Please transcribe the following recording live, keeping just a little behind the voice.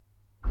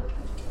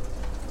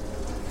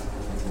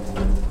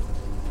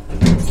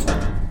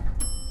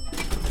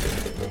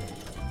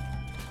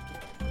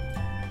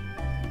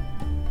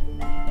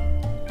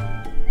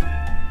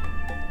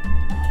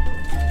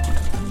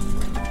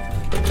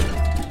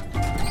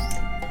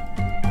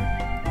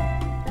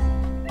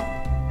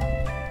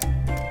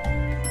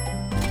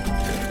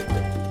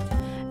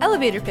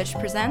Elevator Pitch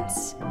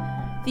presents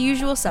The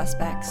Usual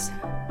Suspects,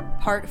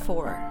 Part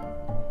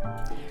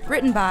 4.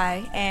 Written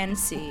by Anne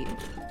C.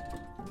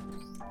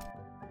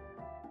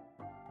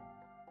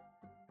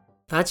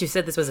 Thought you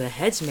said this was a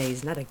hedge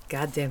maze, not a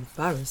goddamn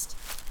forest.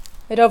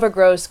 It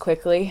overgrows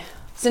quickly.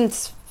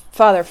 Since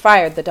Father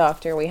fired the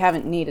doctor, we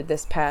haven't needed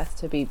this path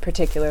to be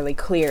particularly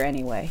clear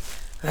anyway.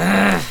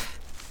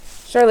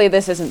 Surely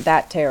this isn't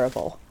that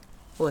terrible.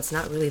 Well, it's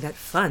not really that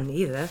fun,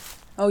 either.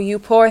 Oh, you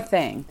poor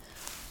thing.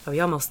 Are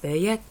we almost there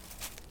yet?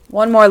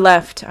 One more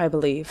left, I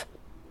believe.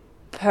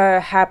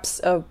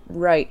 Perhaps a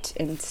right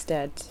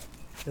instead.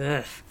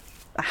 Ugh.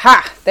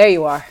 Aha! There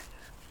you are.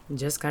 It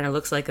just kind of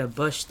looks like a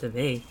bush to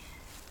me.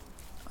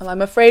 Well,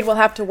 I'm afraid we'll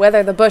have to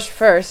weather the bush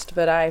first,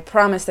 but I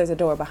promise there's a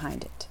door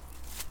behind it.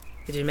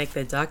 Did you make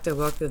the doctor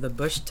walk through the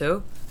bush,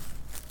 too?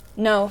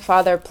 No,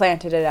 Father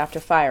planted it after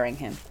firing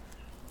him.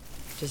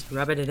 Just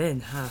rubbing it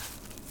in, huh?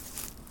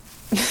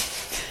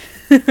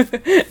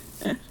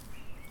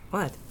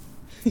 What?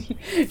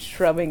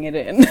 Shrubbing it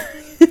in.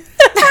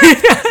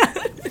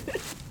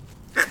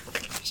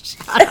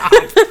 Shut up.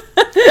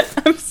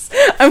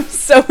 I'm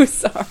so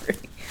sorry.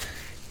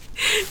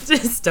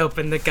 Just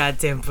open the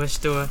goddamn bush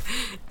door.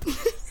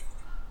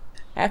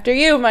 After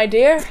you, my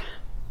dear.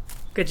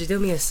 Could you do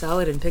me a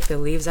solid and pick the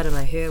leaves out of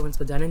my hair once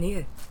we're done in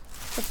here?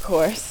 Of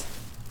course.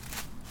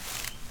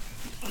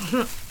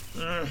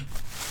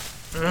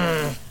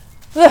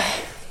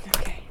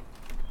 Okay.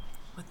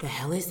 What the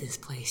hell is this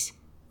place?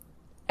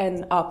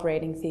 An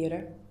operating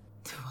theater.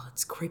 Well,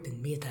 it's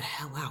creeping me the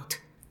hell out.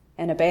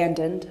 An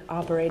abandoned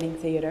operating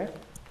theater.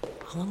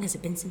 How long has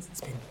it been since it's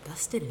been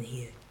dusted in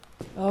here?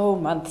 Oh,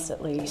 months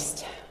at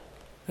least.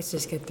 Let's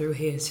just get through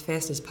here as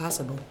fast as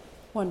possible.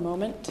 One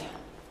moment.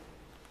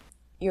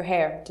 Your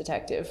hair,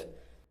 Detective.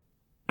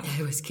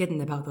 I was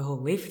kidding about the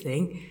whole leaf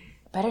thing.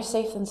 Better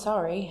safe than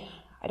sorry.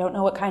 I don't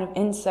know what kind of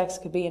insects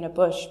could be in a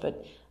bush,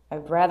 but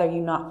I'd rather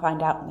you not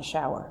find out in the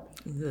shower.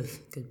 Ugh,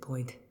 good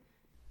point.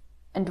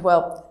 And,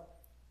 well,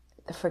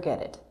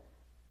 forget it.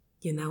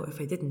 You know, if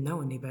I didn't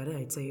know any better,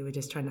 I'd say you were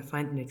just trying to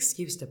find an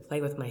excuse to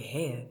play with my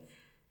hair.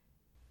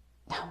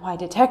 Why,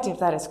 Detective,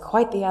 that is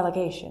quite the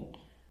allegation.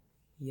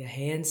 Your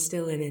hand's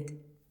still in it.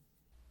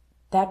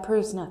 That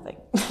proves nothing.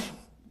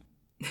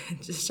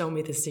 Just show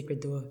me the secret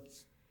door.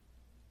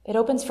 It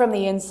opens from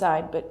the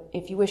inside, but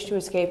if you wish to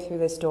escape through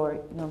this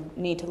door, you'll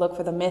need to look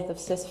for the myth of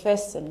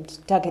Sisyphus and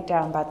dug it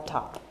down by the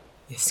top.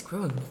 You're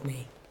screwing with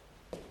me.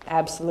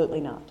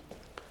 Absolutely not.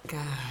 God,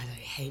 I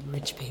hate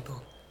rich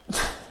people.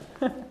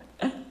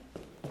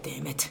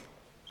 Damn it.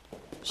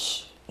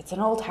 Shh, it's an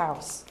old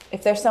house.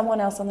 If there's someone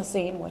else on the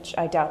scene, which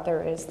I doubt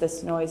there is,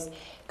 this noise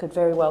could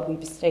very well be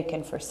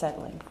mistaken for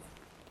settling.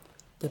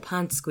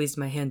 DuPont squeezed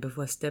my hand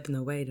before stepping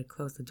away to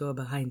close the door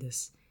behind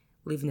us,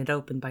 leaving it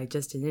open by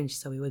just an inch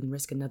so we wouldn't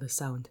risk another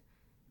sound.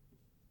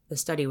 The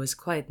study was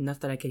quiet enough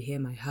that I could hear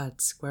my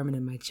heart squirming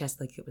in my chest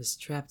like it was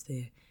trapped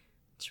there,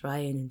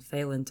 trying and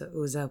failing to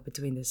ooze out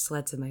between the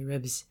slits of my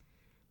ribs.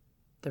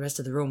 The rest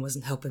of the room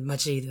wasn't helping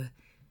much either.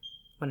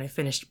 When I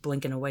finished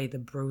blinking away the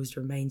bruised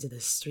remains of the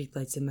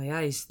streetlights in my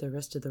eyes, the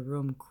rest of the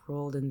room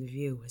crawled into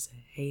view as a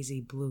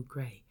hazy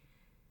blue-gray.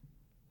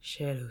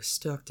 Shadows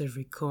stalked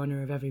every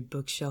corner of every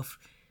bookshelf,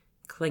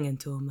 clinging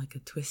to them like a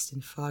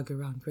twisting fog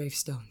around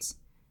gravestones.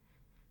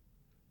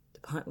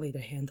 DuPont laid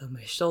a hand on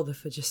my shoulder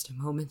for just a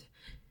moment,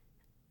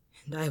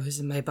 and I was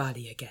in my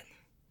body again.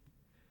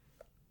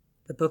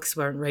 The books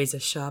weren't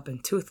razor-sharp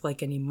and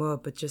tooth-like anymore,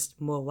 but just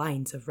more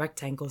lines of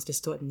rectangles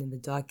distorting in the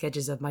dark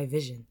edges of my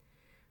vision.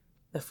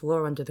 The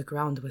floor under the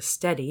ground was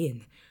steady,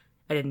 and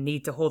I didn't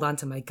need to hold on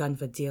to my gun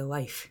for dear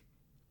life.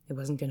 It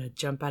wasn't going to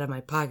jump out of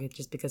my pocket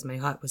just because my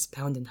heart was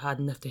pounding hard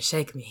enough to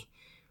shake me.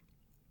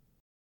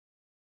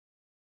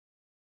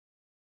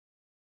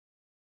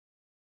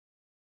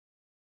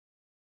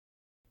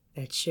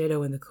 That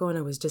shadow in the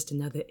corner was just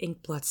another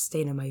ink blot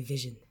stain on my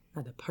vision,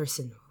 not a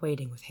person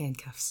waiting with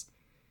handcuffs.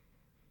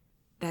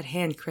 That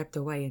hand crept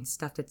away and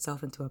stuffed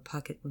itself into a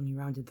pocket when we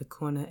rounded the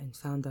corner and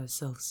found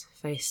ourselves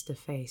face to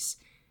face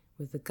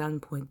with the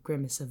gunpoint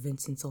grimace of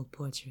Vincent's old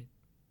portrait.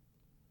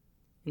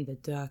 In the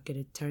dark, it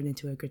had turned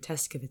into a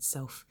grotesque of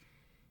itself,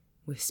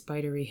 with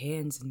spidery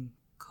hands and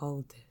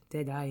cold,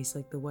 dead eyes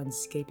like the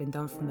ones gaping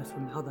down from the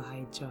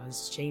formaldehyde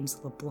jaws James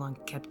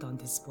LeBlanc kept on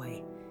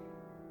display.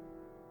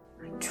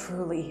 I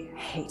truly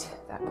hate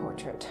that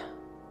portrait.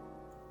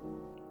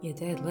 Your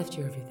dad left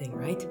you everything,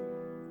 right?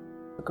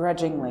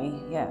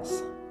 Begrudgingly,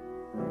 yes.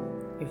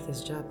 If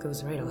this job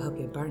goes right, I'll help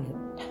you burn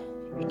it.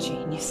 You're a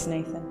genius,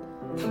 Nathan.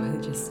 I'm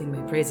gonna just sing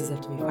my praises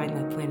after we find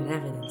that planted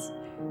evidence.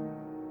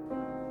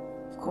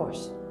 Of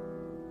course.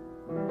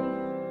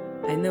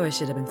 I knew I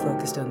should have been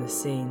focused on the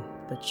scene,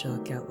 the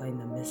chalk outline,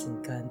 the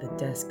missing gun, the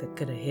desk that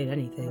could have hid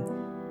anything,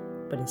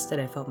 but instead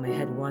I felt my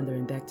head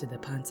wandering back to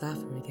DuPont's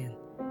offer again.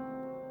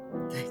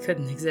 I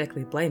couldn't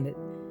exactly blame it.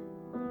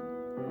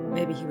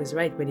 Maybe he was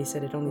right when he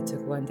said it only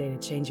took one day to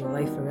change your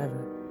life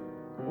forever.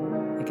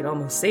 I could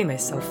almost see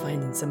myself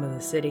finding some of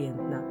the city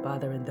and not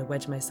bothering to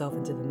wedge myself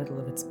into the middle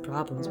of its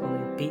problems while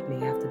they beat me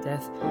half to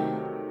death.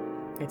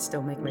 like I'd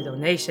still make my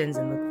donations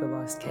and look for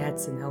lost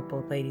cats and help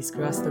old ladies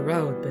cross the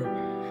road,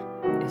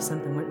 but if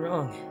something went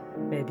wrong,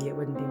 maybe it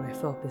wouldn't be my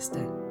fault this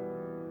time.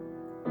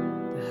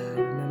 I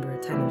remember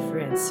a time in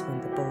France when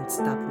the bullets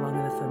stopped long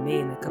enough for me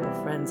and a couple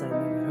friends I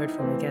never heard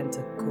from again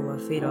to cool our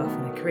feet off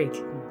in a creek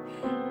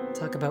and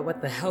talk about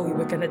what the hell we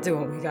were gonna do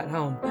when we got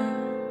home.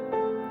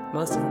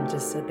 Most of them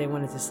just said they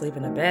wanted to sleep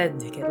in a bed,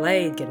 get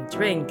laid, get a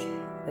drink,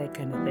 that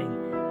kind of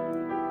thing.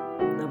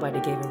 Nobody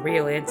gave a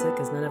real answer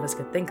because none of us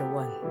could think of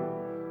one.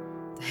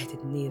 I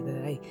didn't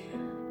either.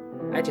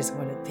 I just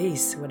wanted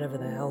peace, whatever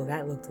the hell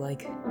that looked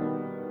like.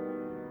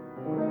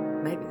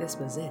 Maybe this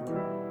was it.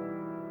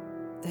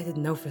 I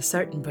didn't know for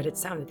certain, but it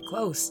sounded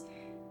close.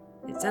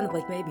 It sounded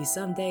like maybe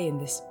someday in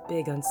this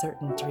big,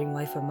 uncertain dream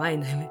life of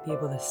mine, I might be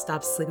able to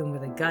stop sleeping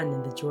with a gun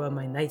in the drawer of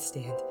my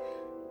nightstand.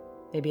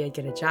 Maybe I'd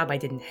get a job I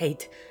didn't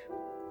hate.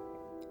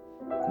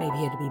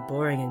 Maybe it'd be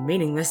boring and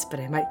meaningless, but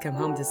I might come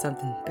home to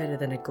something better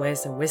than a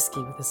glass of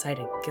whiskey with a side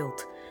of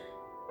guilt.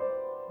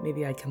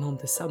 Maybe I'd come home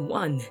to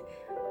someone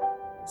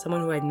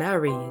who I'd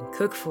marry and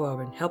cook for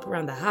and help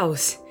around the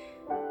house.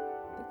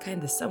 The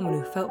kind of someone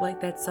who felt like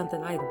that's something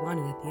I'd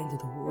wanted at the end of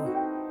the war.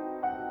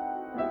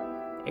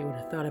 I would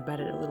have thought about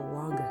it a little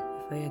longer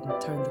if I hadn't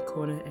turned the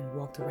corner and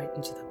walked right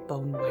into the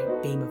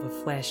bone-white beam of a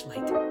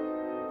flashlight.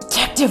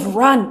 Detective,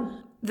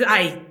 run!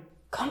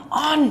 Come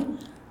on!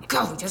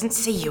 Go, he doesn't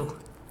see you.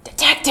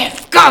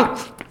 Detective! Go!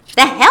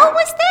 The hell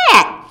was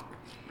that?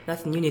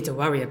 Nothing you need to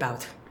worry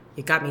about.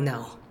 You got me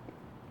now.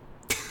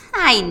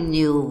 I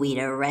knew we'd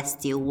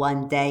arrest you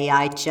one day,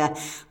 Aicha,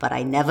 but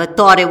I never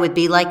thought it would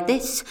be like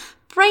this.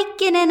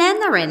 Breaking and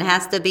entering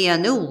has to be a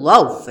new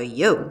low for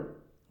you.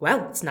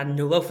 Well, it's not a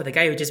new low for the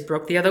guy who just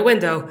broke the other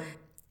window.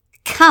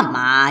 Come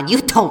on,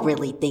 you don't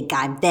really think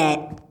I'm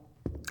dead.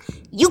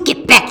 You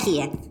get back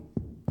here.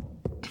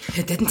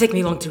 It didn't take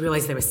me long to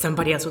realize there was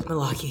somebody else with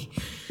Milwaukee.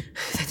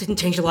 That didn't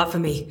change a lot for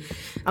me.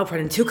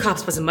 Outrunning 2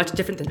 cops wasn't much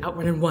different than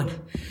outrunning 1.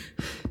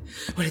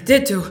 What it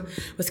did do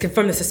was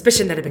confirm the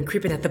suspicion that had been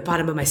creeping at the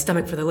bottom of my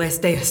stomach for the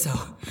last day or so.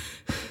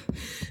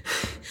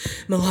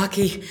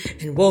 Milwaukee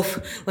and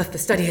Wolf left the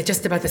study at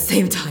just about the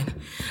same time,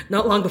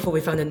 not long before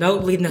we found a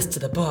note leading us to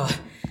the bar.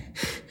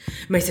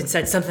 Mason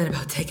said something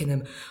about taking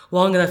him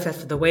long enough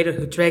after the waiter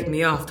who dragged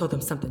me off told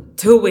him something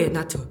too weird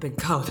not to have been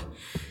called.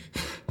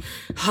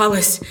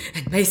 Hollis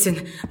and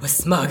Mason were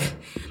smug.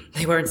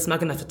 They weren't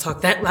smug enough to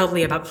talk that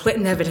loudly about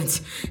planting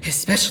evidence,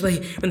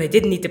 especially when they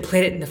didn't need to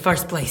plant it in the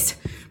first place.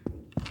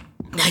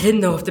 I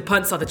didn't know if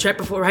DuPont saw the trap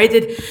before I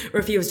did, or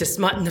if he was just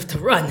smart enough to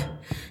run.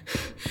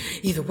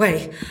 Either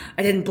way,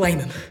 I didn't blame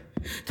him.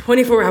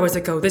 24 hours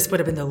ago, this would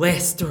have been the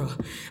last straw.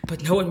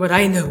 But knowing what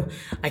I knew,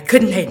 I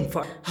couldn't hate him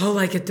for it. All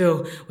I could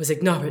do was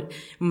ignore it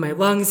when my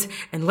lungs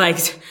and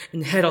legs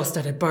and head all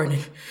started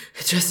burning,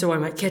 just so I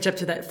might catch up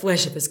to that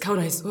flash of his coat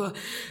I saw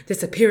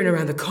disappearing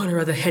around the corner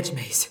of the hedge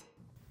maze.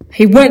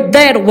 He went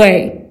that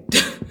way!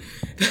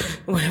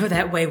 Whatever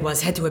that way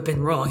was had to have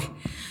been wrong.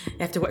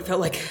 After what felt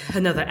like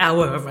another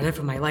hour of running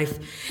for my life,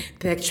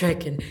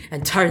 backtracking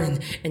and turning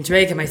and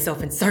dragging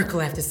myself in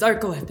circle after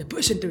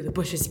pushing through the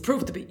bushes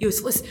proved to be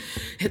useless.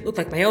 It looked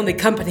like my only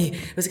company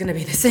was going to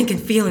be the sinking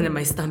feeling in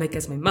my stomach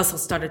as my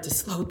muscles started to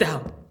slow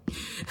down.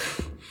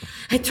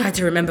 I tried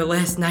to remember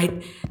last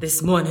night,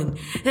 this morning,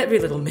 every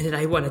little minute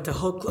I wanted to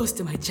hold close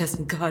to my chest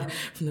and guard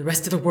from the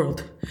rest of the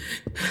world.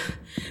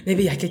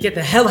 Maybe I could get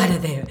the hell out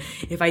of there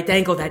if I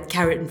dangled that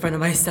carrot in front of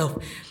myself,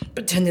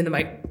 pretending that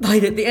my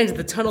light at the end of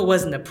the tunnel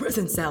wasn't a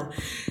prison cell,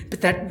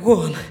 but that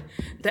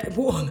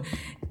warm,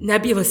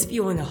 nebulous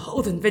feeling of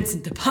holding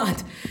Vincent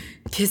DuPont,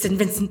 kissing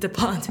Vincent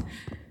DuPont,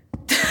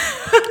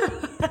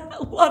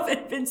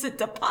 loving Vincent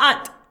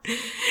DuPont.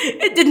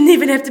 It didn't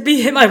even have to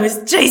be him I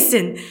was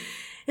chasing.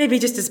 Maybe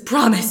just his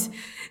promise,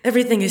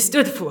 everything he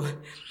stood for.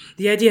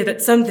 The idea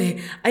that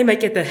someday I might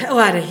get the hell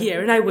out of here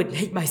and I wouldn't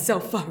hate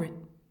myself for it.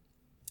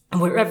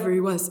 And wherever he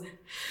was,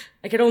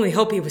 I could only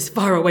hope he was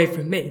far away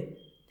from me.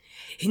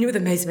 He knew the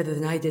maze better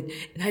than I did,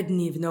 and I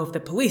didn't even know if the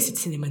police had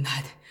seen him or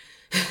not.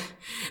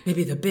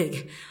 Maybe the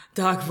big,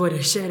 dark void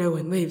of shadow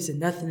and waves and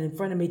nothing in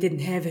front of me didn't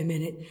have him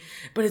in it,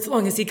 but as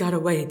long as he got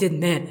away, it didn't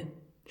matter.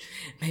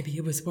 Maybe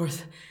it was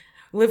worth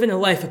living a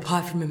life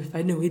apart from him if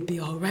I knew he'd be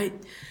all right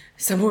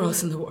somewhere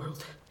else in the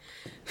world.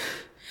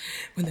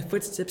 When the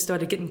footsteps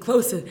started getting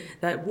closer,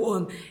 that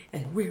warm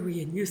and weary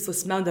and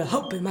useless mound of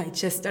hope in my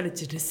chest started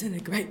to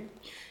disintegrate.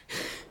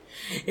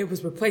 It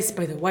was replaced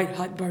by the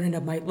white-hot burning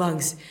of my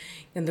lungs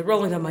and the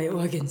rolling of my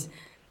organs.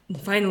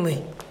 And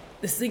finally,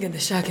 the sting and the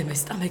shock in my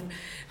stomach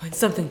when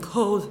something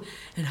cold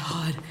and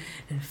hard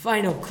and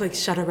final click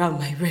shot around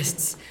my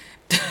wrists.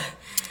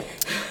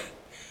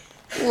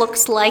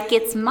 Looks like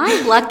it's my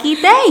lucky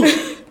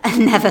day. I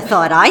never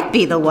thought I'd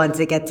be the one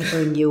to get to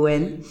bring you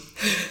in.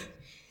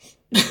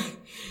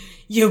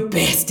 You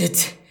bastard!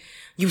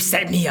 You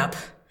set me up.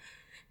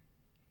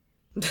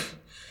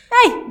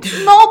 Hey,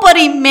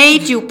 nobody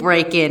made you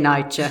break in,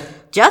 Archer.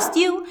 Just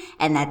you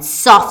and that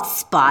soft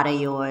spot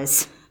of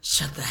yours.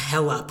 Shut the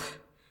hell up.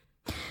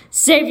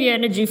 Save your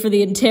energy for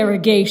the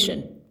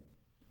interrogation.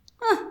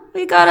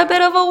 We got a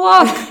bit of a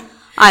walk.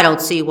 I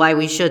don't see why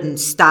we shouldn't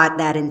start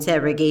that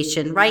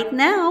interrogation right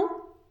now.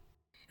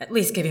 At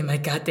least give me my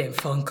goddamn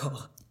phone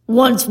call.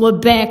 Once we're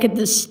back at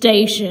the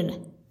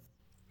station.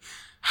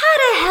 How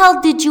the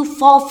hell did you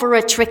fall for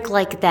a trick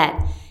like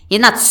that? You're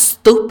not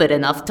stupid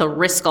enough to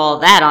risk all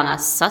that on a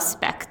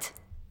suspect.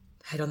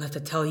 I don't have to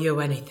tell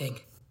you anything.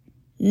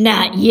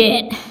 Not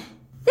yet.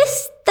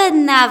 This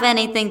didn't have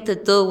anything to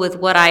do with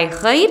what I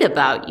heard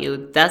about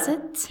you, does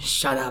it?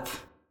 Shut up.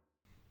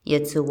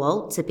 You're too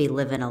old to be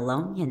living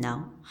alone, you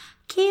know.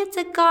 Can't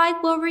a guy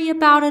worry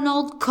about an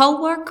old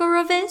co-worker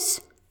of his?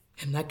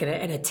 I'm not gonna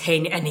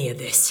entertain any of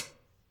this.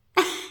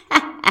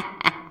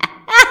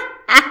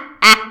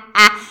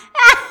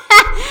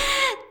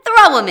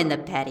 Throw him in the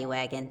paddy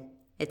wagon.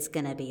 It's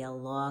gonna be a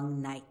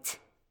long night.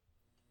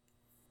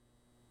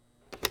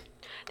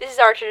 This is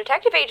Archer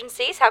Detective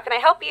Agencies. How can I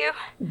help you?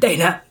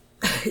 Dana,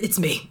 it's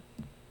me.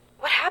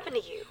 What happened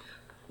to you?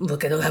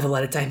 Look, I don't have a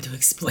lot of time to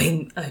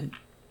explain.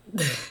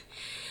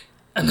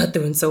 I'm not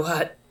doing so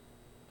hot.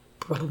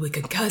 Probably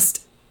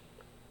concussed.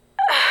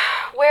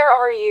 Where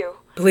are you?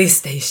 Police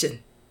station.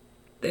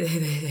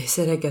 They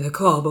said I get a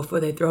call before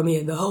they throw me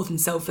in the holding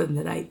cell for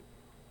the night.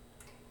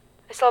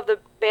 I still have the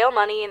bail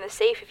money in the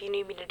safe if you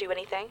need me to do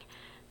anything.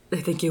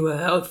 They think you were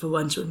out for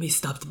lunch when we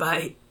stopped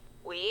by.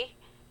 We?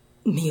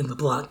 Me and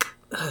LeBlanc.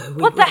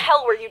 What the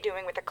hell were you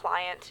doing with a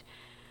client?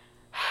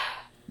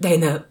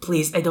 Dana,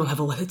 please, I don't have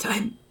a lot of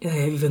time. I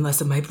have even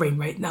less in my brain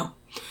right now.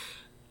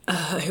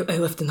 I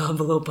left an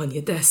envelope on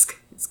your desk.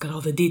 It's got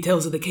all the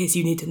details of the case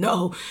you need to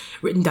know,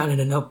 written down in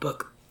a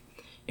notebook.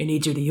 I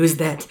need you to use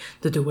that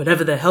to do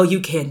whatever the hell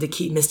you can to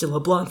keep Mr.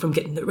 LeBlanc from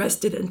getting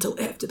arrested until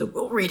after the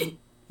will reading.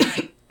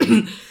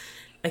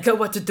 I got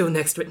what to do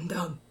next written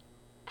down.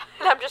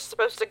 And I'm just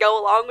supposed to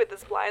go along with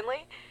this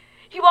blindly?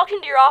 He walked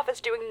into your office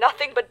doing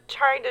nothing but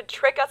trying to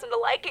trick us into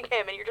liking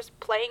him, and you're just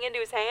playing into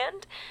his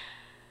hand?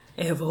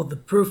 I have all the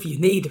proof you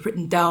need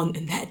written down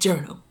in that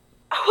journal.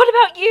 What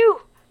about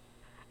you?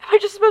 Am I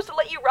just supposed to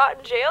let you rot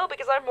in jail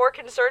because I'm more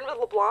concerned with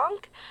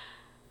LeBlanc?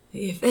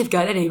 If they've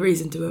got any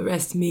reason to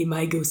arrest me,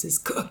 my goose is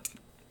cooked.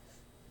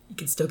 You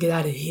can still get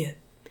out of here.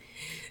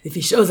 If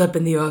he shows up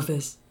in the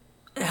office,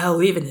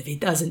 hell, even if he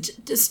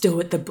doesn't, just do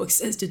what the book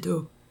says to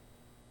do.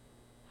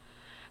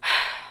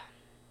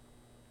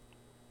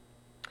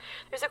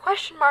 There's a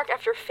question mark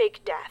after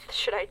fake death.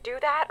 Should I do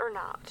that or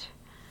not?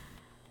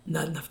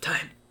 Not enough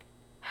time.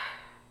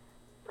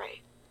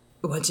 Right.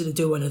 I want you to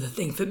do one other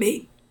thing for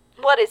me.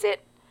 What is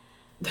it?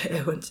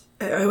 I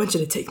want you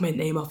to take my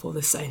name off all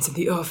the signs in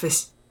the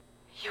office.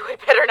 You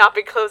had better not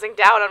be closing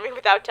down on me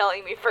without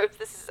telling me first.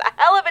 This is a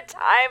hell of a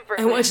time for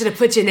I want you to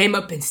put your name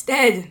up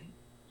instead.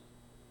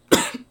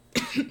 I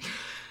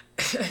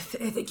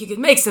think you can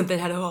make something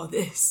out of all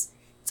this.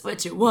 It's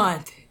what you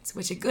want. It's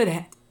what you're good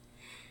at.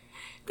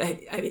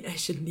 I mean, I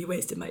shouldn't be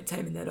wasting my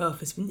time in that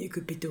office when you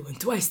could be doing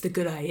twice the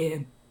good I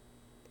am.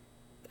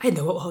 I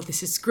know all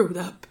this is screwed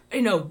up. I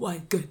know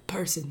one good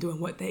person doing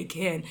what they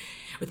can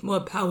with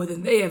more power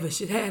than they ever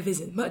should have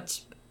isn't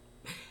much.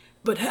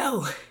 But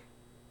hell, I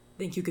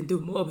think you can do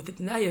more with it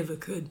than I ever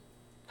could.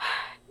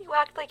 You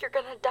act like you're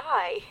gonna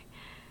die.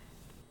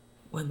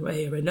 One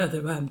way or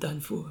another, I'm done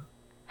for.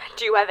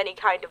 Do you have any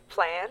kind of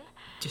plan?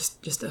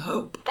 Just a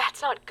hope.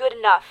 That's not good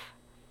enough.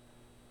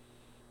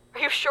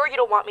 Are you sure you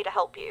don't want me to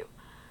help you?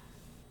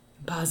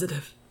 I'm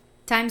positive.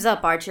 Time's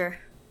up, Archer.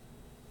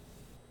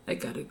 I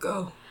gotta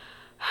go.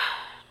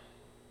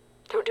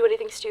 Don't do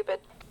anything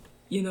stupid.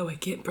 You know I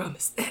can't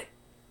promise that.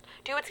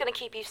 Do what's gonna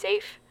keep you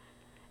safe.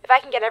 If I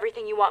can get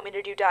everything you want me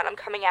to do done, I'm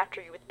coming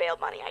after you with bail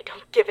money. I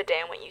don't give a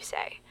damn what you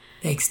say.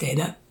 Thanks,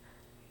 Dana.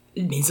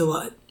 It means a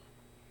lot.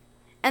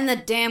 And the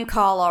damn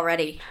call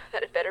already.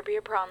 That had better be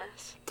a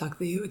promise. Talk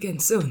to you again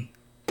soon.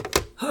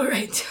 All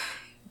right,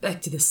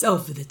 back to the cell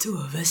for the two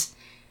of us.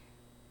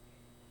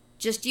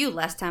 Just you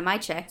last time I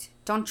checked.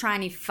 Don't try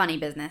any funny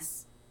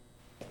business.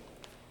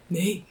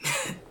 Me?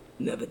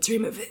 Never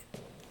dream of it.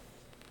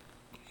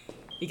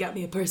 You got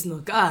me a personal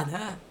god,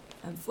 huh?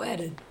 I'm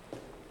flattered.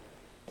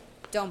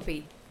 Don't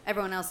be.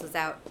 Everyone else is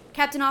out.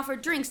 Captain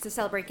offered drinks to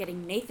celebrate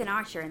getting Nathan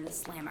Archer in the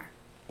slammer.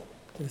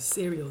 Whose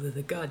cereal did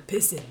the god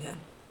piss in, then?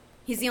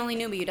 He's the only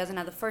newbie who doesn't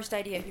have the first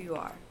idea who you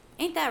are.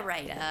 Ain't that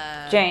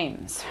right,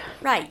 James.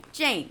 Right,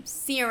 James.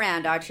 See you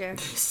around, Archer.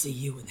 See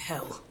you in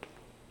hell.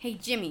 Hey,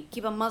 Jimmy,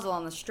 keep a muzzle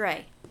on the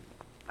stray.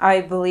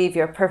 I believe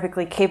you're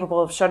perfectly capable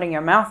of shutting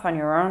your mouth on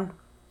your own.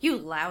 You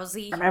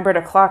lousy. Remember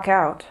to clock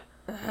out.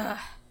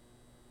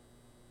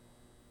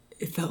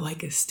 It felt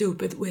like a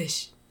stupid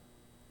wish.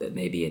 But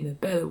maybe in a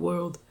better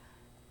world,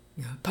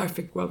 a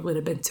perfect world would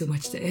have been too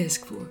much to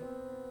ask for.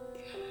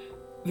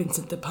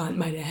 Vincent DuPont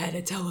might have had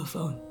a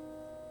telephone.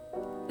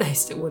 I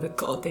still would have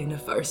called Dana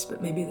first,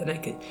 but maybe then I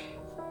could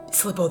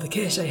slip all the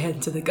cash I had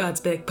into the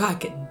god's back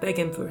pocket and beg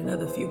him for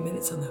another few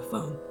minutes on the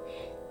phone.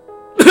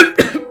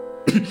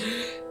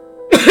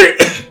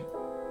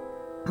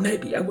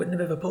 Maybe I wouldn't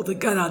have ever pulled a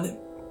gun on him.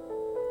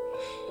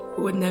 I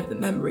wouldn't have the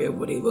memory of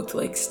what he looked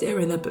like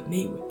staring up at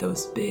me with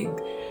those big,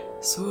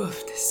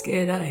 soft,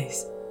 scared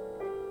eyes.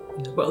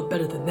 In a world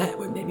better than that,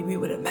 where maybe we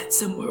would have met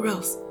somewhere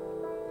else.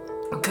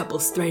 a couple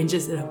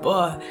strangers at a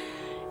bar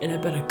in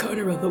a better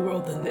corner of the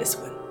world than this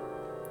one.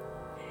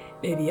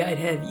 Maybe I'd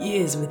have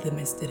years with them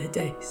instead of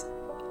days.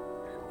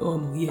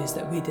 Normal years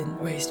that we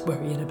didn't waste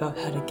worrying about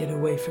how to get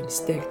away from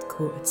stacked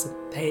courts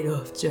and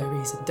paid-off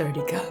juries and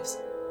dirty cops.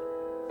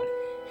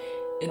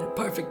 In a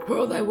perfect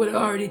world, I would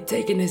have already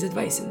taken his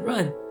advice and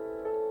run.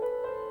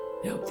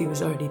 I hoped he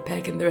was already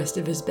packing the rest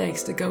of his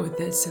bags to go with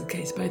that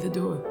suitcase by the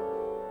door.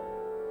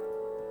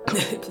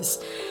 It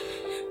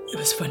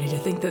was funny to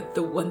think that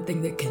the one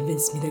thing that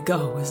convinced me to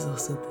go was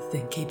also the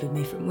thing keeping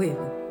me from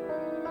leaving.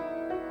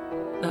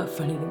 Not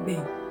funny to me.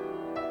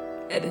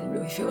 I didn't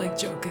really feel like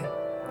joking.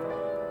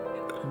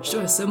 But I'm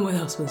sure someone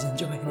else was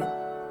enjoying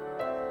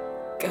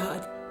it.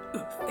 God,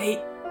 or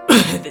fate,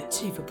 the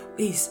chief of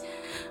police,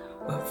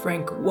 or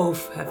Frank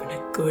Wolf having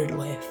a good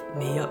laugh at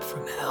me up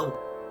from hell.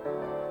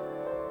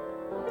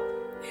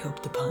 I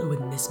hoped DuPont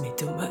wouldn't miss me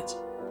too much.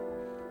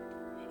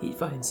 He'd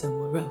find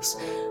somewhere else,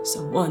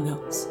 someone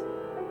else.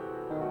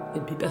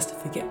 It'd be best to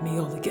forget me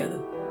altogether.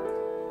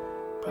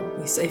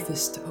 Probably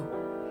safest, too.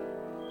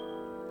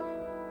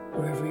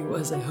 Wherever he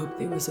was, I hoped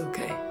he was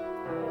okay.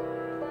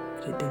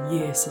 It had been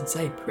years since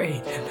I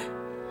prayed,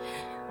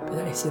 but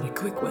I said a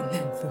quick one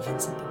then for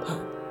Vincent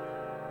DuPont.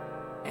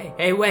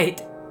 Hey,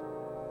 wait!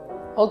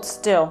 Hold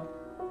still.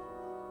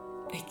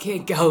 I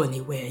can't go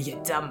anywhere, you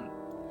dumb.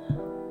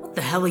 What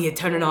the hell are you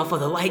turning off all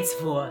the lights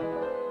for?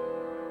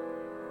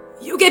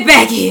 You get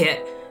back here!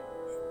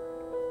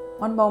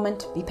 One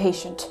moment, be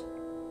patient.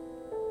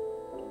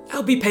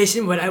 I'll be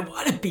patient when I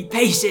want to be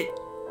patient.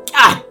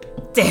 God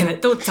damn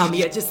it, don't tell me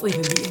you're just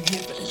leaving me in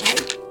here for the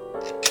night.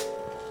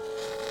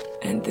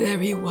 And there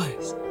he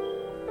was.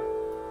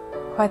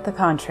 Quite the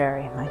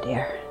contrary, my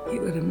dear. He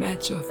lit a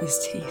match off his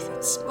teeth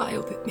and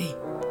smiled at me.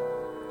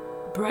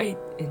 Bright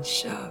and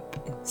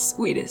sharp and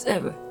sweet as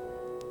ever.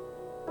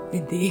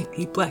 In the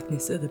inky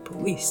blackness of the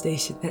police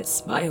station, that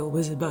smile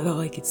was about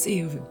all I could see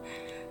of him.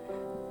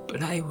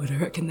 But I would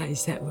have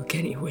recognized that look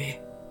anywhere.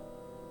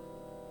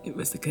 It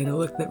was the kind of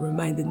look that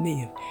reminded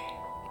me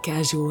of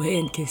casual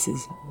hand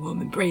kisses and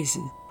warm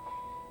embraces,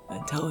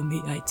 and telling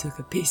me I took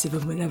a piece of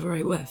him whenever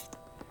I left.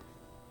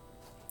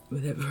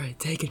 Whatever I'd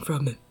taken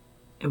from him,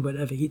 and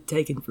whatever he'd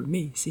taken from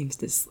me, seemed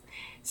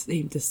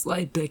to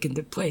slide back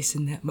into place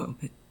in that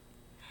moment.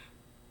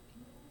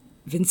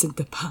 Vincent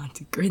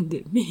DuPont grinned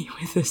at me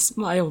with a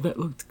smile that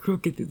looked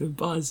crooked through the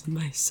bars of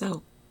my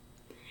cell,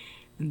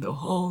 and the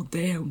whole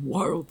damn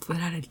world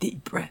let out a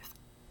deep breath.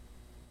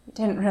 You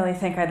didn't really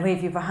think I'd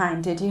leave you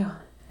behind, did you?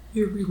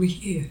 You're really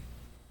here.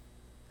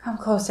 Come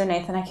closer,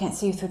 Nathan. I can't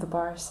see you through the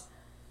bars.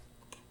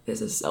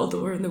 There's a cell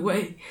door in the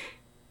way.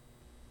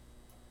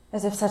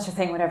 As if such a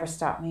thing would ever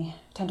stop me.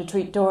 I tend to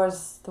treat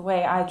doors the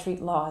way I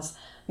treat laws,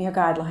 mere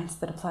guidelines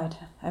that apply to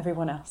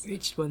everyone else. He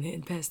reached one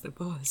hand past the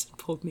bars and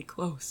pulled me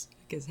close,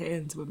 like his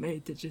hands were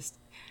made to just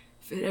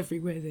fit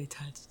everywhere they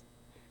touched.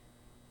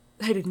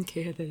 I didn't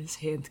care that his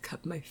hand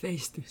cut my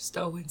face through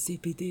stolen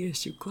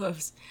CPD-issue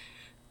gloves.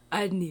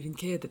 I didn't even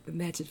care that the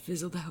match had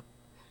fizzled out.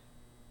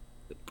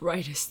 The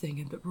brightest thing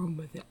in the room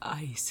were the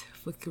eyes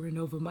flickering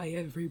over my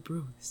every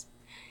bruise,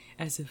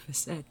 as if a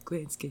sad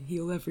glance could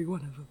heal every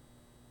one of them.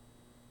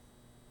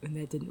 When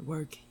that didn't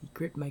work, he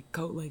gripped my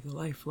coat like a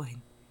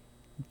lifeline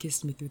and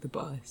kissed me through the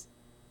bars.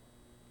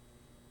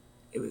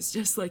 It was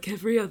just like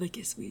every other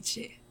kiss we'd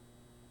shared.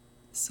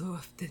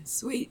 Soft and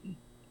sweet and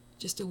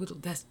just a little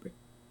desperate.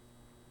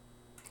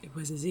 It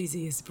was as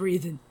easy as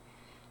breathing,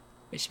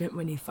 which meant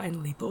when he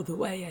finally pulled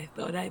away, I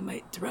thought I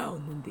might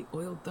drown in the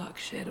oiled dark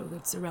shadow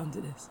that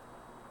surrounded us.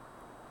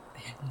 I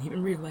hadn't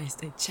even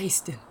realized I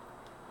chased him,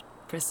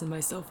 pressing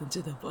myself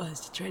into the bars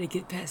to try to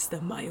get past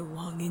the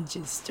mile-long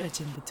inches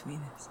stretching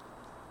between us.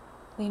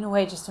 Lean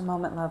away just a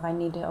moment, love. I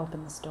need to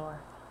open this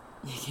door.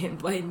 You can't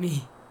blame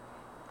me.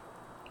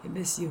 I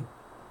miss you.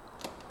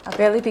 I'll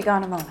barely be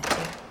gone a moment,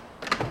 dear.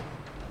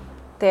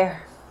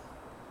 There.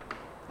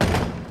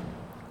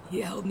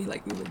 He held me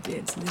like we were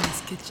dancing in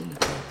his kitchen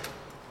apart.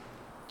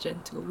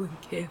 Gentle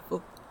and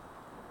careful,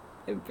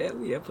 and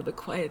barely able to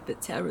quiet the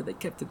terror that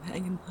kept him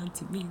hanging on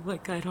to me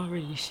like I'd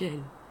already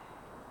shed.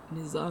 And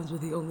his arms were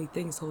the only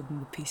things holding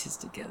the pieces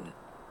together.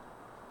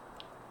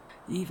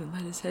 He even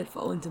let his head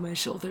fall into my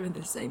shoulder in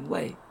the same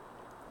way,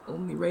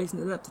 only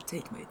raising it up to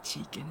take my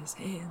cheek in his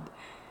hand,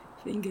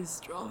 fingers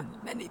drawing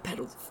the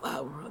many-petaled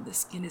flower on the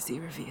skin as he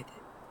revered it.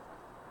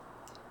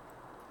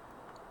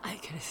 I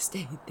could have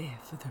stayed there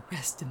for the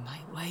rest of my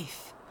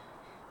life,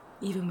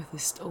 even with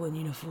his stolen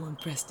uniform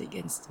pressed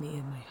against me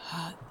and my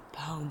heart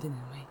pounding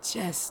in my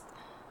chest.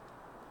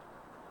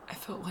 I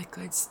felt like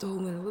I'd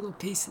stolen a little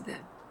piece of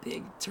that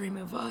big dream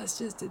of ours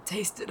just to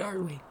taste it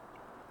early,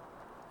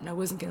 and I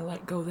wasn't going to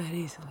let go that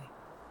easily.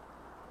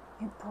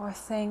 You poor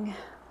thing.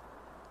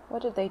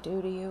 What did they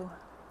do to you?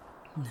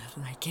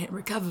 Nothing I can't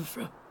recover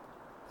from.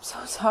 I'm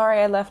so sorry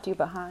I left you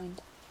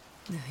behind.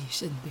 No, you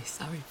shouldn't be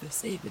sorry for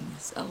saving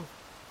yourself.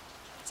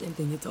 Same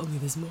thing you told me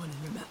this morning,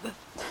 remember?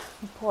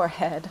 Your poor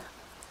head.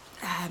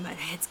 My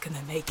head's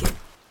gonna make it.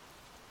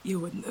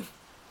 You wouldn't have.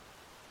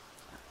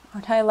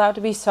 Aren't I allowed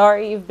to be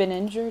sorry you've been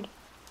injured?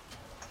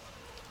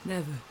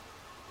 Never.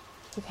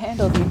 We've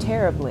handled you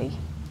terribly.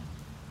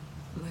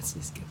 Let's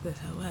just get the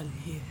hell out of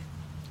here.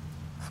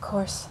 Of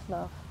course,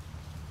 love.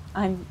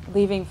 I'm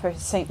leaving for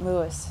St.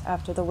 Louis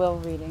after the will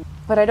reading,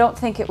 but I don't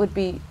think it would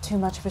be too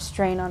much of a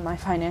strain on my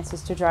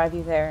finances to drive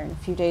you there a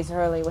few days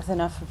early with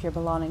enough of your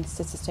belongings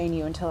to sustain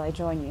you until I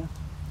join you.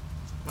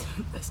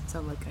 Doesn't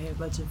sound like I have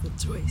much of a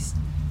choice.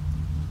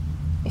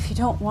 If you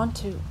don't want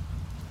to...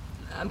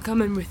 I'm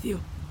coming with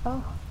you.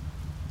 Oh.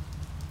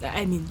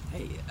 I mean,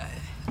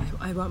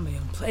 I want my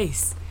own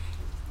place.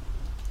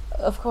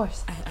 Of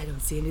course. I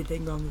don't see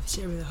anything wrong with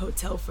sharing a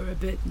hotel for a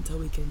bit until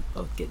we can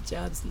both get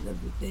jobs and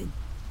everything.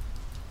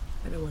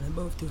 I don't want to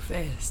move too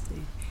fast.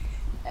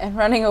 And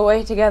running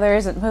away together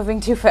isn't moving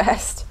too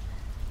fast.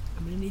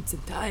 I'm gonna need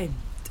some time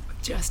to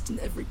adjust and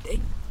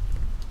everything.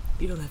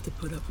 You don't have to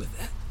put up with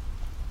that.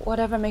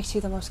 Whatever makes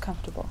you the most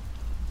comfortable.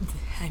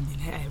 I mean,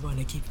 I want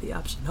to keep the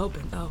option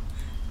open, though.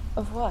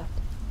 Of what?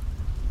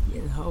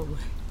 You know,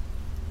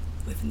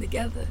 living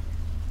together.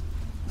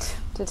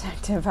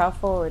 Detective, how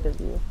forward of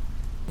you.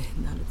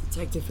 Not a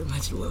detective for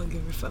much longer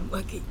if I'm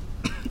lucky.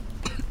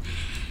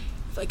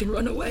 If I can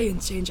run away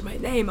and change my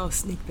name, I'll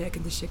sneak back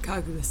into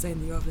Chicago to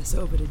send the office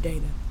over to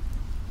Dana.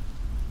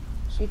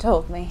 She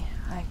told me.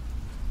 I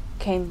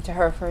came to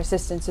her for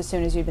assistance as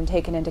soon as you'd been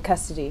taken into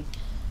custody.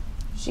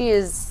 She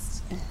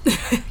is...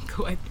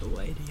 Quite the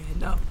lady, I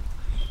know.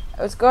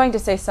 I was going to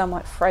say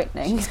somewhat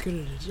frightening. She's good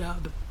at her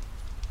job.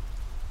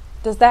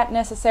 Does that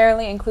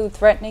necessarily include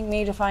threatening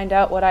me to find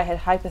out what I had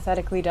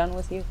hypothetically done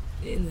with you?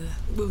 In the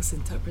loose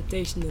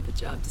interpretation of the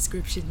job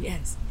description,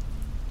 yes.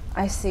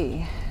 I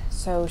see.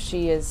 So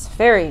she is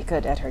very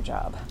good at her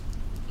job.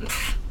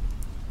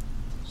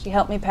 She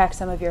helped me pack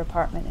some of your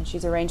apartment, and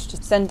she's arranged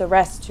to send the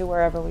rest to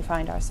wherever we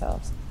find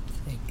ourselves.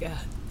 Thank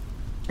God.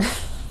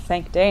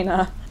 Thank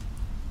Dana.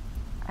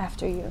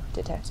 After you,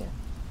 Detective.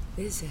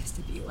 This has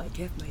to be like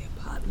half my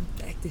apartment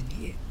back in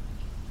here.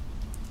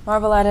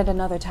 Marvel at it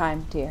another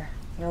time, dear.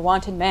 You're a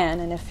wanted man,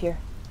 and if you're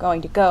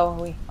going to go,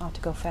 we ought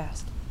to go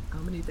fast. How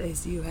many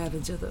days do you have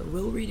until the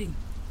will reading?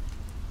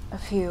 A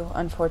few,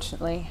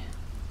 unfortunately.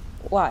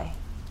 Why?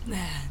 Nah,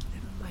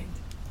 never mind.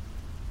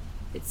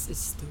 It's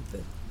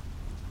stupid.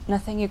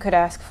 Nothing you could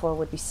ask for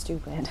would be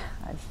stupid.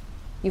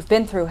 You've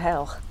been through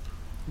hell.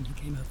 You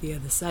came out the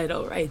other side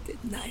all right,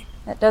 didn't I?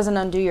 That doesn't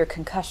undo your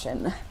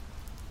concussion.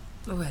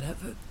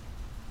 Whatever.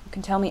 You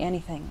can tell me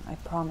anything, I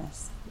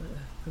promise.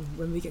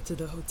 When we get to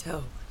the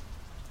hotel,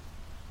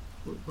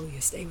 will you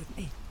stay with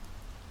me?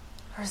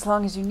 For as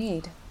long as you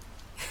need.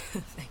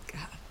 Thank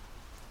God.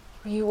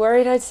 Were you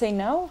worried I'd say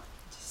no?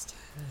 Just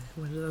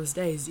one of those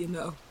days, you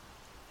know.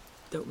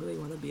 Don't really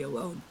want to be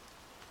alone.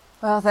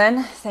 Well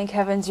then, thank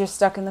heavens you're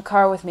stuck in the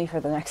car with me for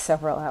the next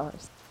several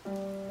hours.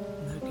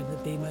 Not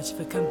gonna be much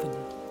for company.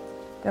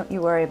 Don't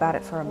you worry about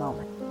it for a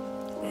moment.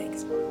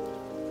 Thanks.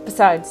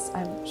 Besides,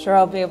 I'm sure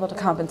I'll be able to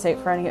compensate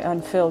for any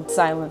unfilled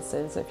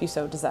silences if you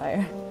so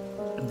desire.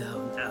 No.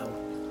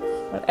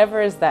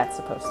 Whatever is that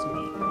supposed to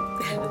mean?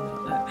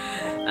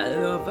 I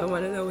don't know if I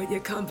want to know what your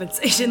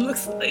compensation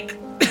looks like.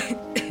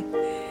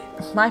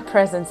 My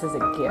presence is a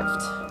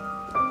gift.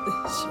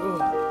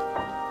 Sure.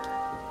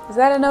 Is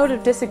that a note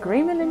of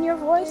disagreement in your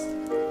voice?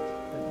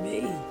 But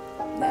me?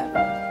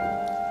 Never.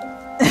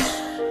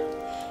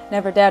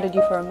 Never doubted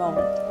you for a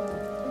moment.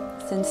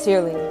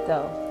 Sincerely,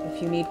 though,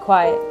 if you need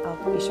quiet,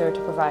 I'll be sure to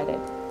provide it.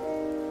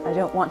 I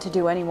don't want to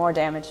do any more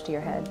damage to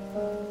your head.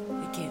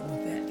 It can't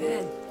look that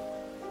bad.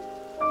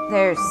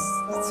 There's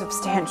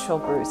substantial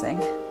bruising.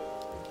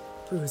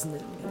 Bruising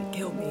isn't gonna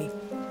kill me.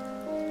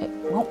 It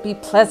won't be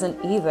pleasant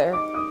either.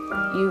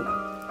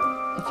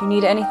 If you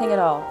need anything at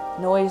all,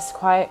 noise,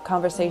 quiet,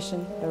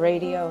 conversation, the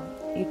radio,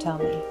 you tell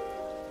me.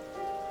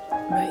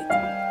 Right.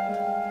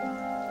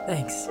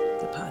 Thanks,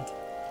 DuPont.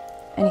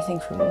 Anything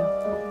for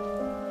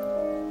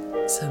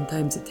you.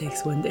 Sometimes it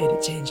takes one day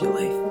to change your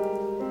life.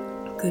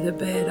 Good or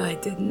bad, I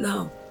didn't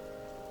know.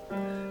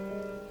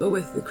 But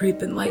with the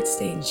creeping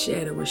light-stained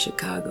shadow of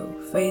Chicago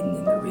fading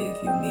in the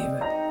rearview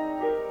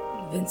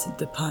mirror, Vincent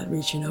DuPont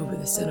reaching over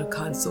the center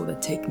console to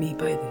take me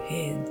by the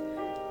hand,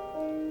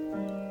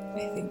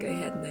 I think I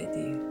had an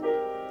idea.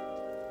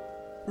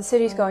 The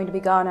city's going to be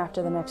gone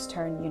after the next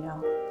turn, you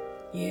know.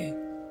 Yeah.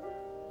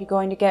 You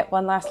going to get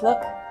one last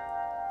look?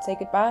 Say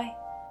goodbye?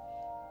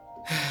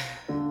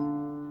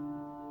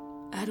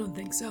 I don't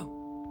think so.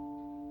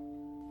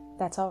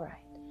 That's all right.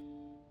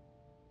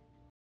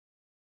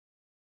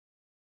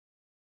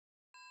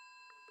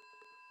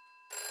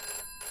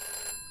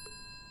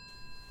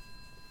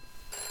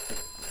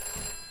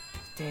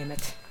 Damn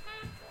it.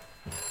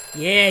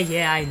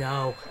 Yeah, I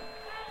know.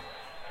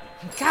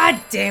 God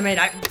damn it,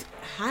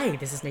 Hi,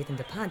 this is Nathan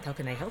DuPont. How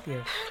can I help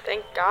you?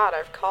 Thank God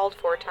I've called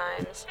 4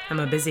 times. I'm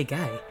a busy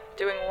guy.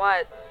 Doing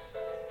what?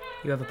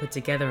 You ever put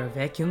together a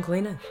vacuum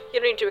cleaner? You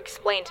don't need to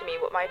explain to me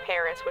what my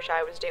parents wish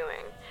I was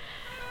doing.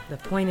 The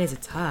point is,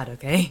 it's hard,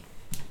 okay?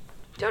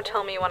 Don't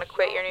tell me you want to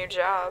quit your new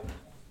job.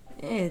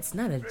 It's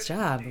not a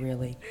job,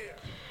 really.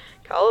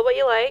 Call it what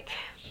you like.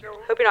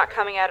 Hope you're not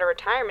coming out of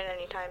retirement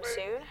anytime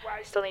soon.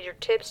 Still need your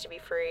tips to be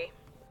free.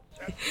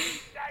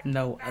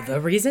 No other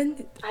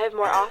reason? I have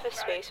more office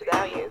space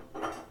without you.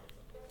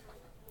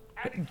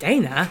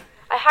 Dana?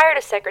 I hired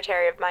a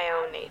secretary of my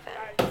own,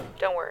 Nathan.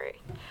 Don't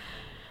worry.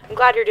 I'm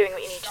glad you're doing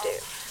what you need to do.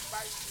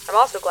 I'm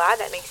also glad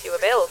that makes you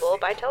available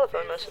by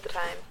telephone most of the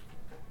time.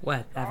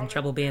 What, having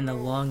trouble being the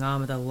long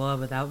arm of the law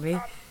without me?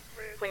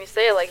 When you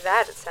say it like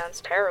that, it sounds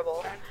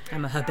terrible.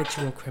 I'm a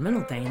habitual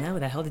criminal, Dana. What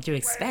the hell did you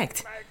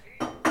expect?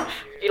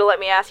 You'll let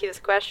me ask you this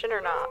question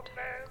or not?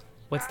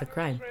 What's the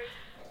crime?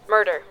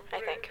 Murder,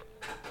 I think.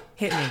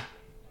 Hit me.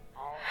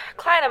 A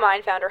client of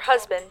mine found her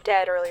husband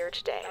dead earlier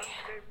today.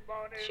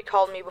 She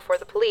called me before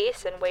the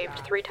police and waved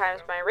 3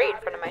 times my rate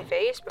in front of my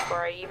face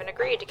before I even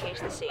agreed to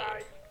case the scene.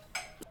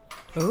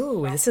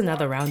 Ooh, is this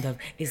another round of,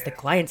 is the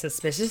client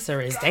suspicious or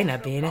is Dana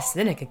being a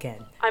cynic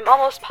again? I'm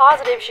almost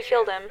positive she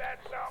killed him.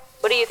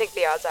 What do you think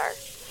the odds are?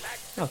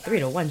 Oh,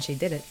 3-1, she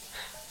did it.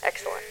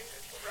 Excellent.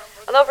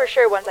 I'll know for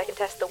sure once I can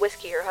test the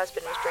whiskey her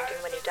husband was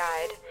drinking when he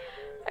died.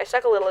 I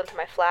stuck a little into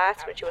my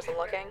flask when she wasn't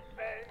looking.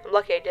 I'm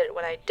lucky I did it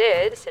when I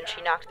did, since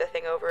she knocked the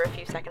thing over a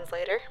few seconds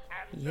later.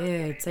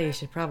 Yeah, I'd say you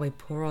should probably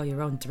pour all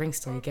your own drinks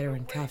till you get her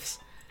in cuffs.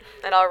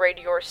 And I'll raid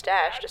your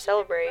stash to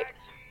celebrate.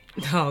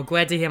 Oh,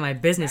 glad to hear my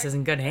business is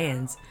in good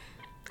hands.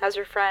 How's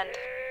your friend?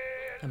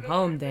 I'm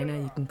home, Dana.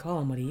 You can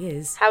call him what he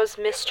is. How's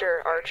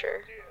Mr.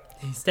 Archer?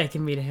 He's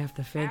taking me to half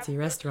the fancy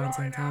restaurants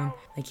in town.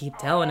 I keep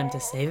telling him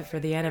to save it for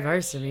the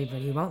anniversary,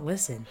 but he won't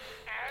listen.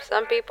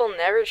 Some people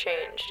never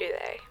change, do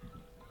they?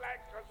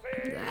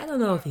 I don't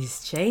know if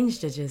he's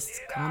changed or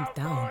just calmed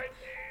down.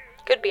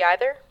 Could be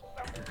either.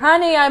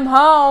 Honey, I'm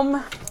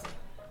home.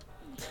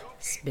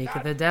 Speak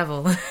of the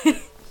devil. I'll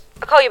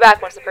call you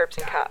back once the perp's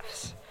in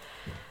cuffs.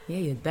 Yeah,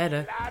 you'd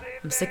better.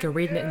 I'm sick of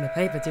reading it in the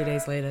paper 2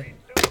 days later.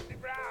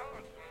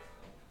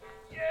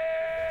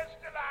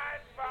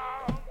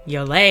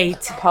 You're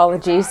late.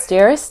 Apologies,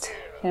 dearest.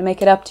 Can I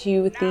make it up to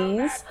you with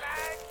these?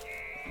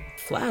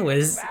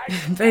 Flowers?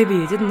 Baby,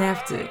 you didn't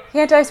have to.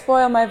 Can't I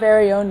spoil my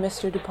very own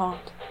Mr.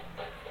 DuPont?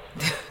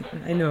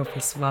 I know if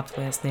we swapped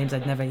last names,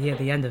 I'd never hear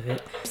the end of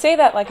it. You say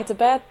that like it's a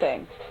bad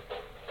thing.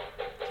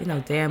 You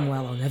know damn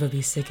well I'll never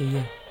be sick of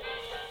you.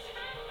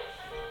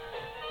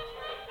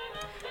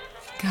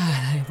 God,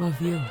 I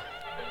love you.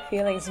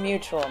 Feelings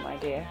mutual, my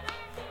dear.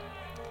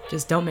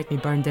 Just don't make me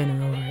burn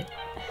dinner over it.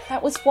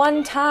 That was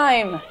one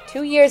time.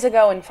 2 years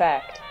ago, in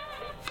fact.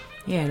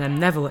 Yeah, and I'm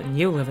never letting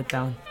you live it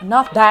down. I'm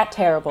not that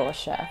terrible a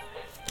chef.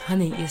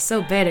 Honey, you're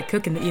so bad at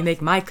cooking that you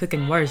make my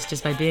cooking worse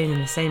just by being in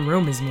the same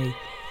room as me.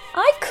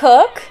 I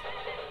cook.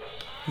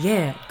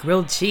 Yeah,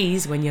 grilled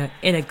cheese when you're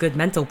in a good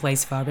mental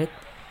place for it.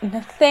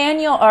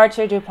 Nathaniel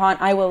Archer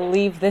DuPont, I will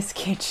leave this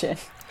kitchen.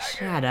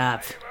 Shut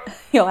up.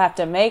 You'll have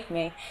to make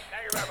me.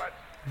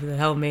 Who the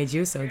hell made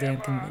you so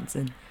damn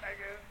convincing?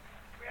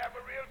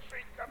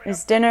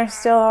 Is dinner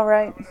still all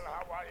right?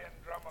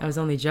 I was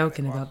only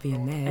joking about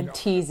being I'm mad.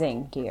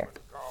 teasing, dear.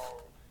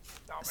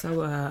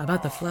 So,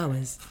 about the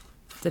flowers.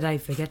 Did I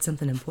forget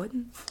something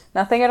important?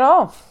 Nothing at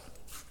all.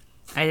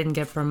 I didn't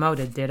get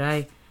promoted, did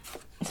I?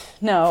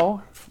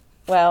 No.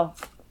 Well,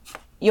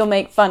 you'll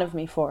make fun of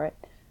me for it.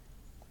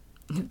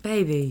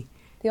 Baby.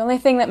 The only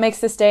thing that makes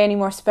this day any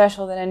more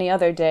special than any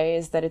other day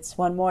is that it's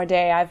one more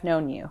day I've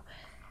known you.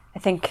 I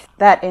think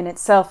that in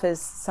itself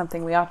is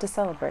something we ought to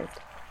celebrate.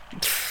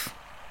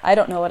 I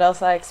don't know what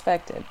else I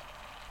expected.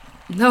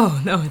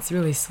 No, it's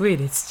really sweet.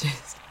 It's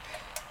just...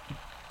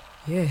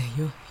 Yeah,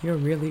 you're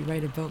really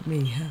right about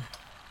me, huh?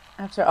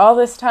 After all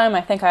this time, I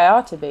think I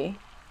ought to be.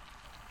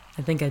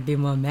 I think I'd be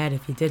more mad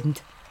if you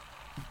didn't.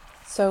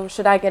 So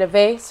should I get a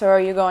vase, or are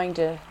you going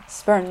to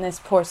spurn this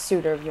poor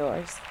suitor of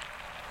yours?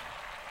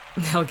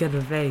 I'll get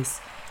a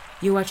vase.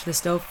 You watch the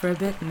stove for a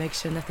bit and make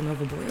sure nothing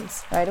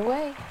overboils. Right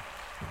away.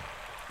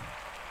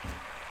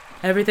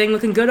 Everything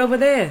looking good over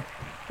there?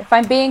 If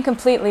I'm being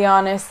completely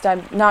honest,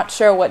 I'm not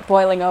sure what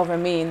boiling over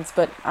means,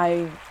 but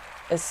I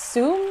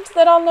assumed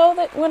that I'll know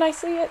that when I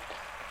see it.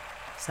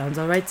 Sounds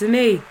all right to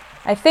me.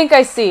 I think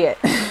I see it.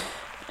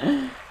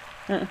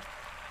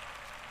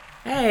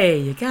 Hey,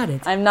 you got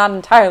it. I'm not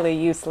entirely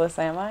useless,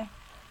 am I?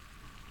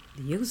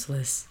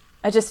 Useless.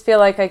 I just feel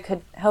like I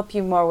could help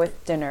you more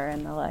with dinner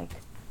and the like.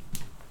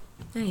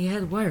 Hey, you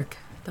had work.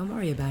 Don't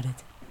worry about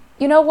it.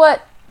 You know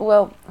what?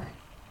 Well,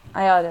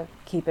 I ought to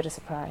keep it a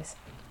surprise.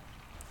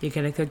 You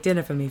gotta cook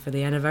dinner for me for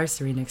the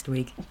anniversary next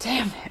week.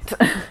 Damn it.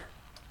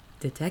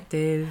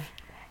 Detective.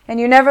 And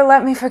you never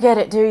let me forget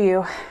it, do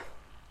you?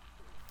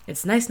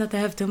 It's nice not to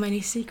have too many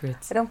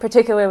secrets. I don't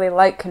particularly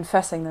like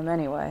confessing them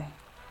anyway.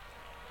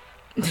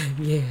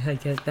 Yeah, I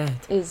get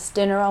that. Is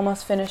dinner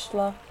almost finished,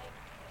 love?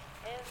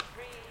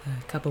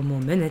 A couple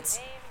more minutes.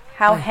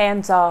 How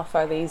hands-off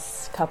are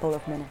these couple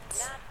of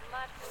minutes?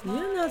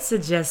 You're not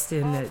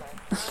suggesting that...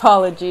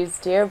 Apologies,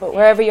 dear, but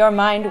wherever your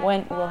mind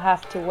went, we'll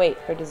have to wait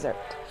for dessert.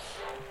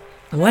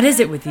 What is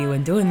it with you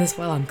and doing this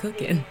while I'm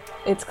cooking?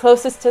 It's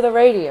closest to the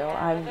radio.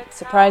 I'm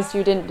surprised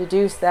you didn't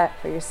deduce that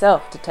for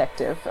yourself,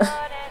 detective.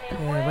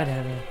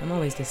 Whatever. I'm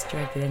always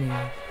distracted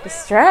anyway.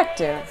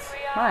 Distractive?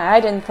 My, I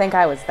didn't think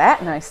I was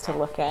that nice to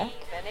look at.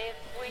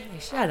 Hey,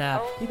 shut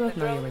up. You both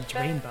know you're a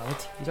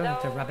dreamboat. You don't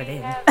have to rub it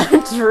in.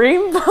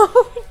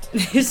 Dreamboat?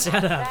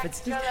 Shut up.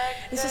 It's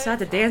just hard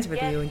to dance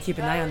with you and keep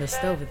an eye on the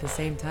stove at the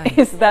same time.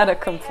 Is that a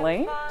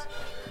complaint?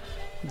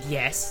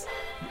 Yes.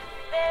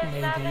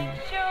 Maybe. No.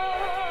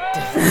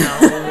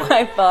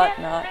 I thought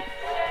not.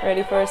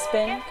 Ready for a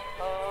spin?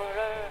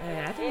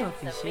 I don't know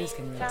if these shoes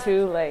can really...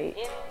 Too late.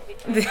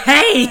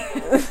 Hey!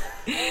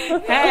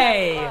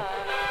 Hey!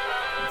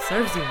 It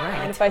serves you right.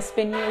 And if I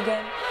spin you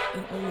again?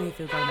 Only if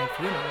you go to my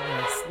funeral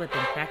and I slip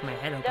and crack my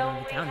head open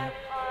on the counter.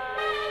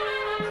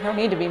 No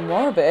need to be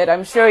morbid.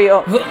 I'm sure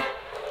you'll...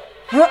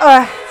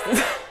 Whoa.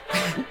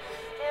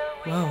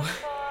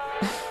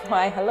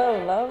 Why, hello,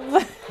 love.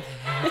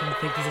 I don't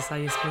think this is how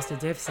you're supposed to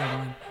dip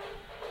someone.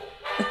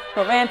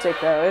 Romantic,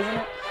 though, isn't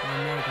it?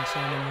 I know, but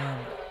shining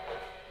arm.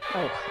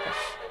 Oh,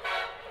 hush.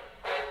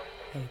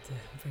 Hate to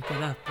break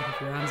it up, but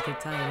if your arms get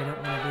tired, I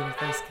don't want to be the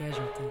first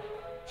casualty.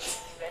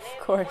 Of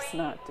course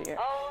not, dear.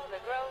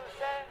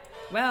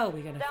 Well,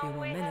 we got a few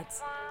more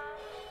minutes.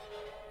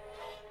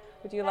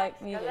 Would you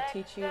like me to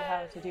teach you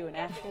how to do an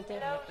actual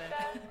dip?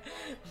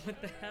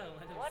 What the hell?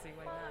 I don't see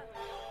why not.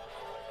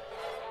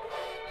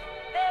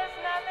 There's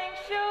nothing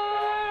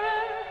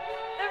surer.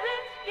 The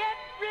rich get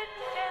rich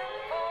and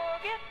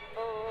forget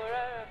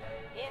poorer.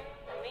 In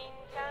the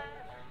meantime,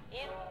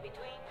 in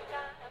between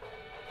time,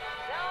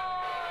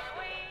 don't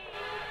we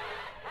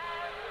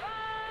have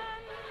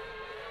fun?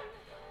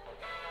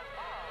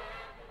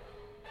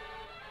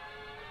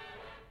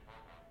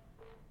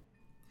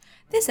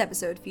 This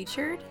episode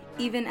featured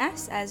Even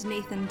S. as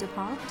Nathan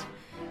DuPont,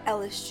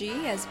 Ellis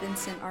G. as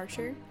Vincent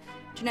Archer,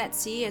 Jeanette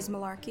C. as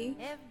Malarkey,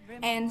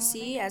 Ann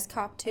C. as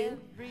Cop 2,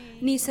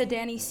 Nisa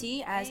Danny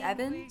C. as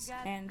Evans,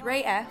 and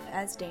Ray F.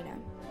 as Dana.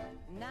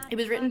 It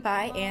was written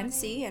by Ann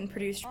C. and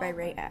produced by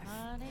Ray F.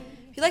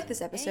 If you like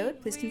this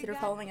episode, please consider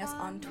following us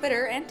on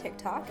Twitter and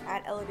TikTok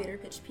at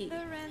ElevatorPitchP.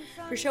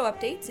 For show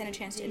updates and a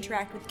chance to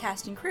interact with the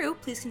cast and crew,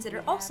 please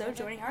consider also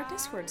joining our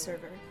Discord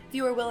server. If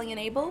you are willing and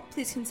able,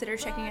 please consider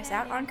checking us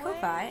out on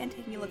Ko-Fi and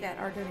taking a look at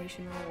our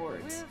donation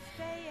rewards.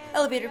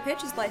 Elevator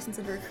Pitch is licensed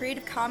under a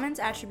Creative Commons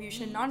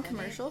Attribution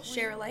Non-Commercial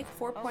Share-alike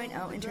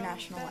 4.0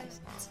 International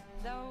License.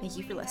 Thank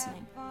you for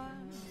listening.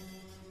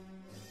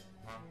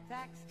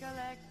 Tax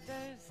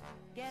collectors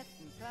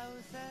getting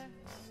closer.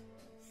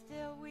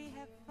 Still we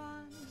have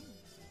fun.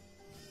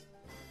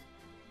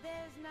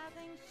 There's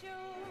nothing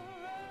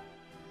surer.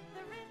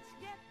 The rich